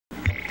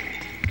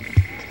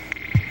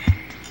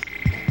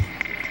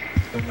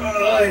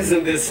Oh,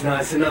 isn't this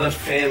nice? Another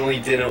family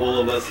dinner, all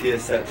of us here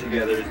sat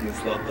together. Isn't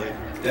this lovely?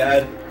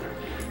 Dad,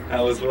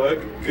 how was work?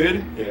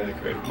 Good? Yeah,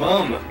 great.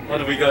 Mum, what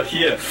have we got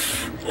here?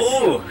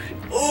 Oh,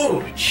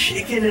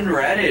 chicken and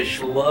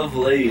radish.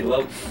 Lovely.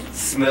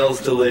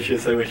 Smells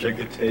delicious. I wish I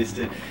could taste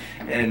it.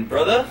 And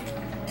brother?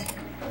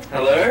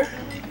 Hello?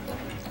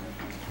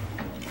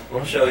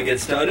 Well, shall we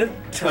get started?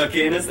 Tuck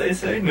in, as they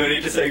say. No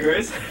need to say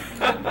grace.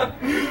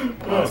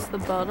 Pass the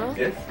butter?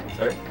 Yes?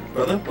 Sorry?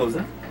 Brother, what was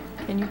that?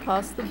 Can you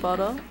pass the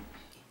butter?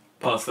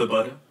 Pass the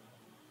butter?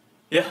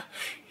 Yeah,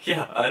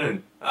 I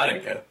don't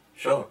care.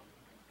 Sure.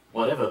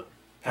 Whatever.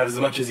 Have as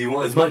much as you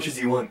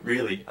want,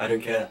 really. I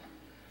don't care.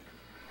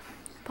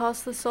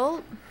 Pass the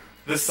salt?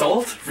 The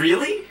salt?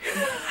 Really?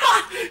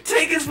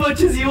 Take as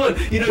much as you want.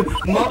 You know,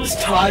 Mum's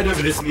tired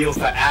over this meal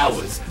for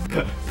hours,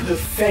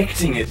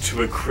 perfecting it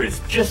to a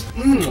crisp. Just,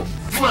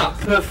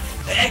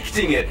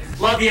 perfecting it.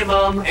 Love you,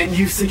 Mum. And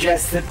you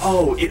suggest that,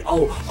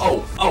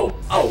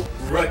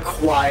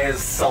 requires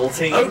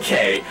salting?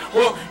 Okay,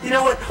 well, you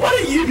know what? Why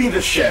don't you be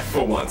the chef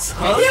for once,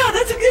 huh? Yeah,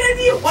 that's a good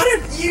idea. Why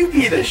don't you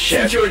be the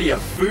chef? Since you're already a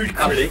food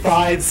critic. A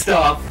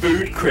 5-star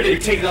food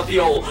critic. Taking up the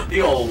old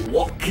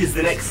what is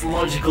the next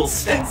logical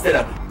step instead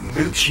of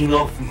mooching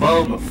off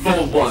Mum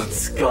for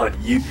once. God,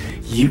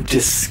 you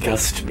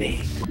disgust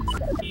me.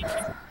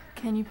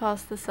 Can you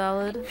pass the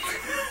salad?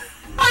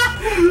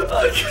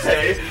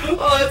 Okay.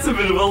 Oh, that's a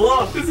bit of a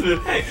laugh, isn't it?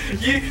 Hey,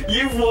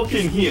 you walk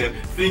in here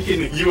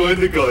thinking you own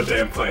the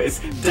goddamn place.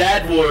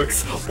 Dad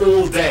works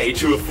all day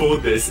to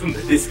afford this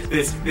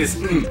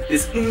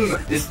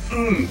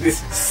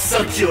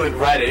succulent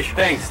radish.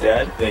 Thanks,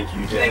 Dad. Thank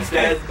you, Dad. Thanks,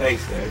 Dad.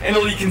 Thanks, Dad. And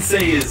all you can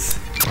say is,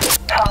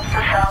 toss the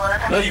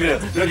salad.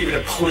 Not even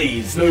a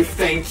please, no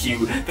thank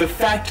you. The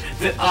fact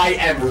that I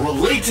am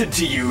related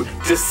to you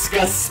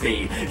disgusts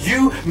me.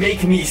 You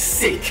make me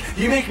sick.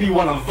 You make me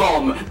want to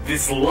vom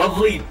this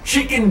lovely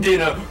chicken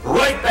dinner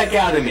right back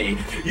out of me.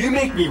 You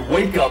make me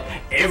wake up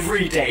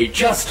every day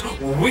just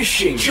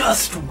wishing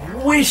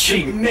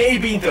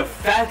maybe the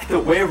fact that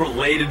we're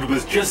related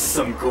was just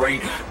some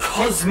great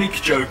cosmic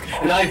joke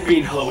and I've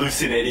been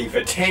hallucinating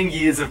for 10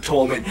 years of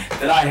torment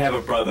that I have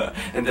a brother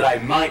and that I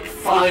might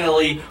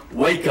finally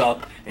wake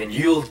up and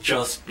you'll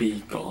just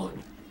be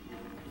gone.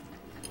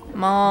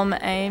 Mom,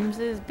 Ames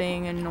is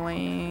being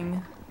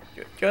annoying.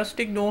 Just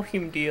ignore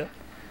him, dear.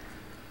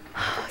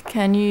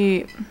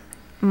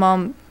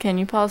 Mom, can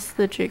you pass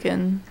the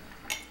chicken?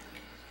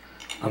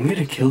 I'm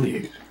gonna kill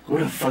you. I'm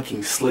gonna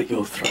fucking slit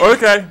your throat.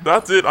 Okay,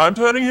 that's it. I'm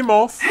turning him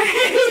off. Hey,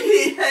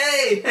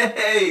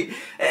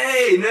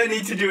 no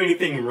need to do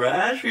anything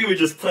rash. We were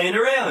just playing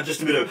around.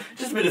 Just a bit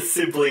of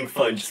sibling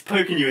fun. Just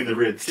poking you in the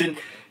ribs.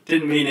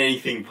 Didn't mean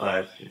anything by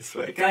it this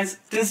way. Guys,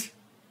 does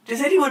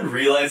anyone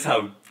realize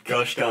how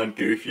gosh darn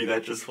goofy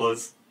that just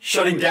was?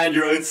 Shutting down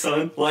your own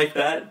son like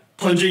that?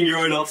 Plunging your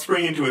own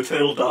offspring into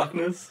eternal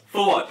darkness?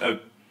 For what?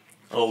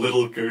 A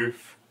little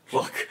goof?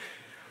 Look,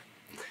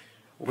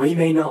 we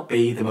may not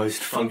be the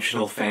most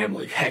functional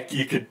family. Heck,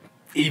 you could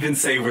even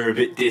say we're a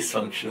bit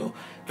dysfunctional.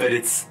 But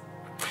it's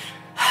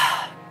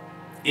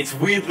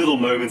weird little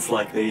moments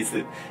like these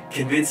that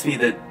convince me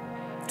that,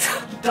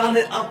 darn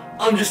it,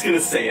 I'm just gonna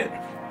say it.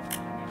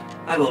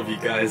 I love you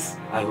guys.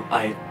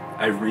 I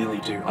really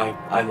do.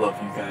 I love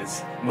you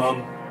guys.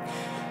 Mum,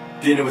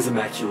 dinner was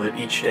immaculate.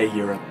 Each day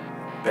you're a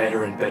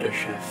better and better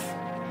chef.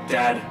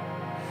 Dad,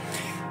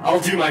 I'll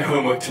do my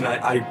homework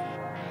tonight.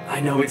 I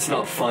know it's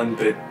not fun,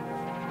 but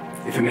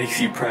if it makes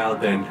you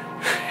proud, then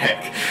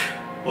heck,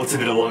 what's a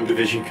bit of long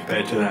division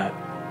compared to that?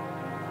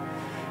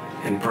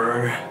 And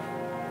bro,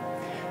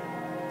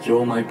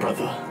 you're my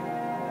brother,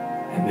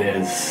 and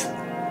there's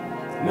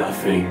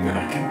nothing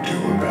I can do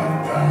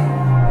about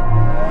that.